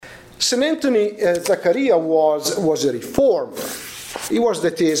St. Anthony Zaccaria was a reformer. He was,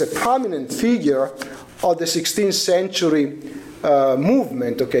 that is, a prominent figure of the 16th century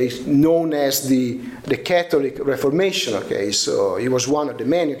movement, okay, known as the Catholic Reformation, okay. So he was one of the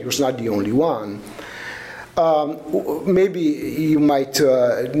many, he was not the only one. Maybe you might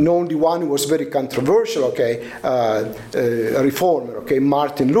know the one who was very controversial, okay, a reformer, okay,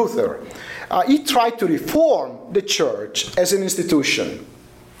 Martin Luther. He tried to reform the church as an institution.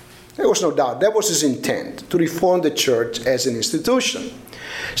 There was no doubt. That was his intent, to reform the church as an institution.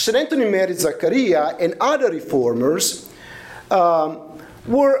 St. Anthony married Zaccaria, and other reformers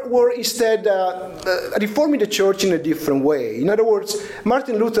were instead reforming the church in a different way. In other words,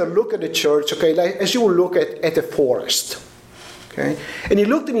 Martin Luther looked at the church, okay, like, as you would look at a forest. Okay? And he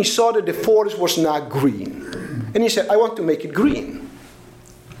looked and he saw that the forest was not green. And he said, I want to make it green.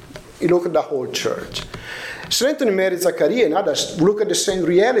 He looked at the whole church. St. Anthony married Zaccaria, and others look at the same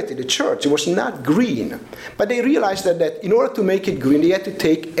reality, the church. It was not green. But they realized that in order to make it green, they had to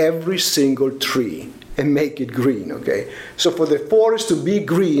take every single tree and make it green, okay? So for the forest to be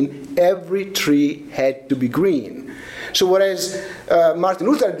green, every tree had to be green. So whereas Martin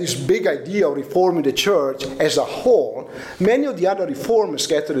Luther had this big idea of reforming the church as a whole, many of the other reformers,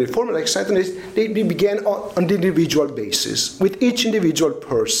 Catholic reformers like St. Anthony, they began on the individual basis, with each individual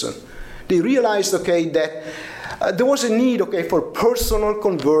person. They realized, okay, that there was a need, okay, for personal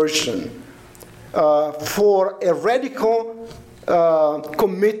conversion, for a radical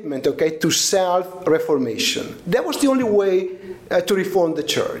commitment, okay, to self-reformation. That was the only way to reform the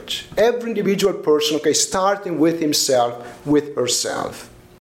church. Every individual person, okay, starting with himself, with herself.